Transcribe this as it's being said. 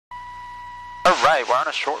Alright, we're on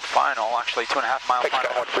a short final, actually 2.5 mile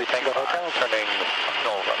final. 1 Tango Hotel, turning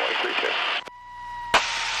no runway 32.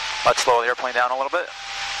 Let's slow the airplane down a little bit.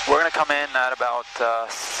 We're going to come in at about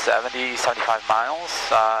 70, 75 miles.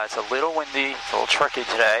 It's a little windy, it's a little tricky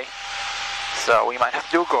today. So we might have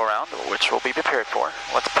to do a go-around, which we'll be prepared for.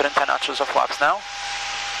 Let's put in 10 notches of flaps now.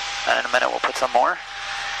 And in a minute we'll put some more.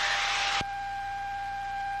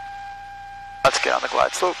 Let's get on the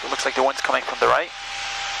glide slope. It looks like the wind's coming from the right.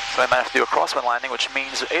 So I might have to do a crosswind landing, which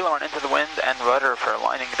means aileron into the wind and rudder for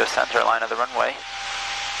aligning the center line of the runway.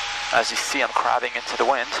 As you see, I'm crabbing into the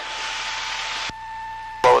wind.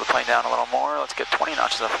 Lower the plane down a little more. Let's get 20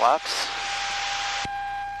 notches of flaps.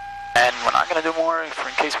 And we're not going to do more. In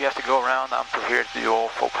case we have to go around, I'm prepared to do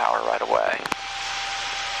full power right away.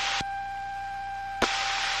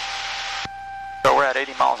 So we're at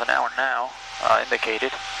 80 miles an hour now,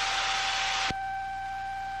 indicated.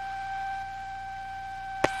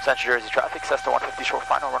 Central Jersey traffic, Cessna 150 short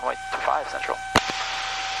final, runway 25 Central.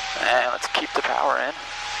 And let's keep the power in.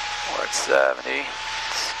 We're at 70.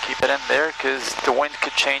 Let's keep it in there because the wind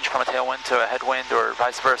could change from a tailwind to a headwind or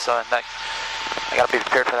vice versa, and that I gotta be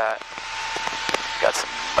prepared for that. Got some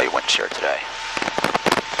light wind shear today.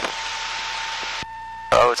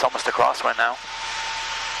 Oh, it's almost a crosswind now.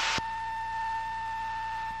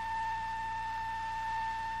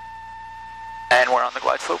 And we're on the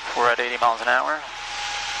glide slope. We're at 80 miles an hour.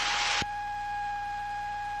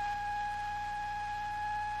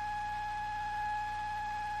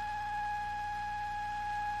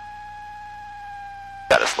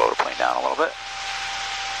 Gotta slow the plane down a little bit.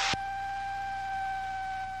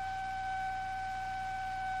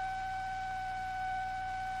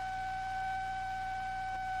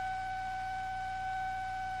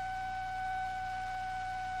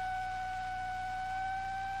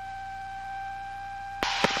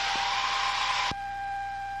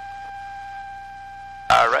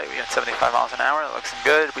 Alright, we got 75 miles an hour, that looks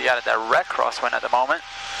good. We got a direct crosswind at the moment.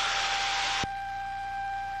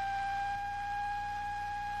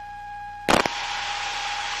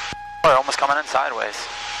 We're almost coming in sideways.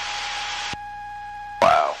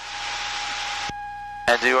 Wow.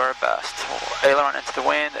 And do our best. Aileron into the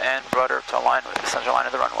wind and rudder to align with the center line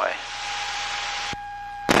of the runway.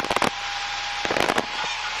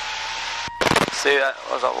 See, that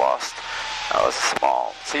was a lost. That was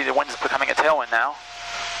small. See, the wind is becoming a tailwind now.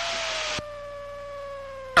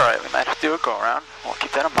 Alright, we might have to do a go around. We'll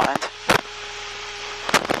keep that in mind.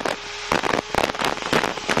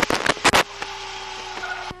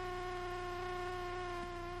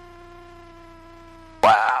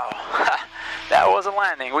 Wow. That was a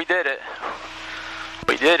landing. We did it.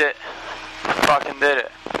 We did it. We fucking did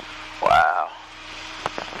it. Wow.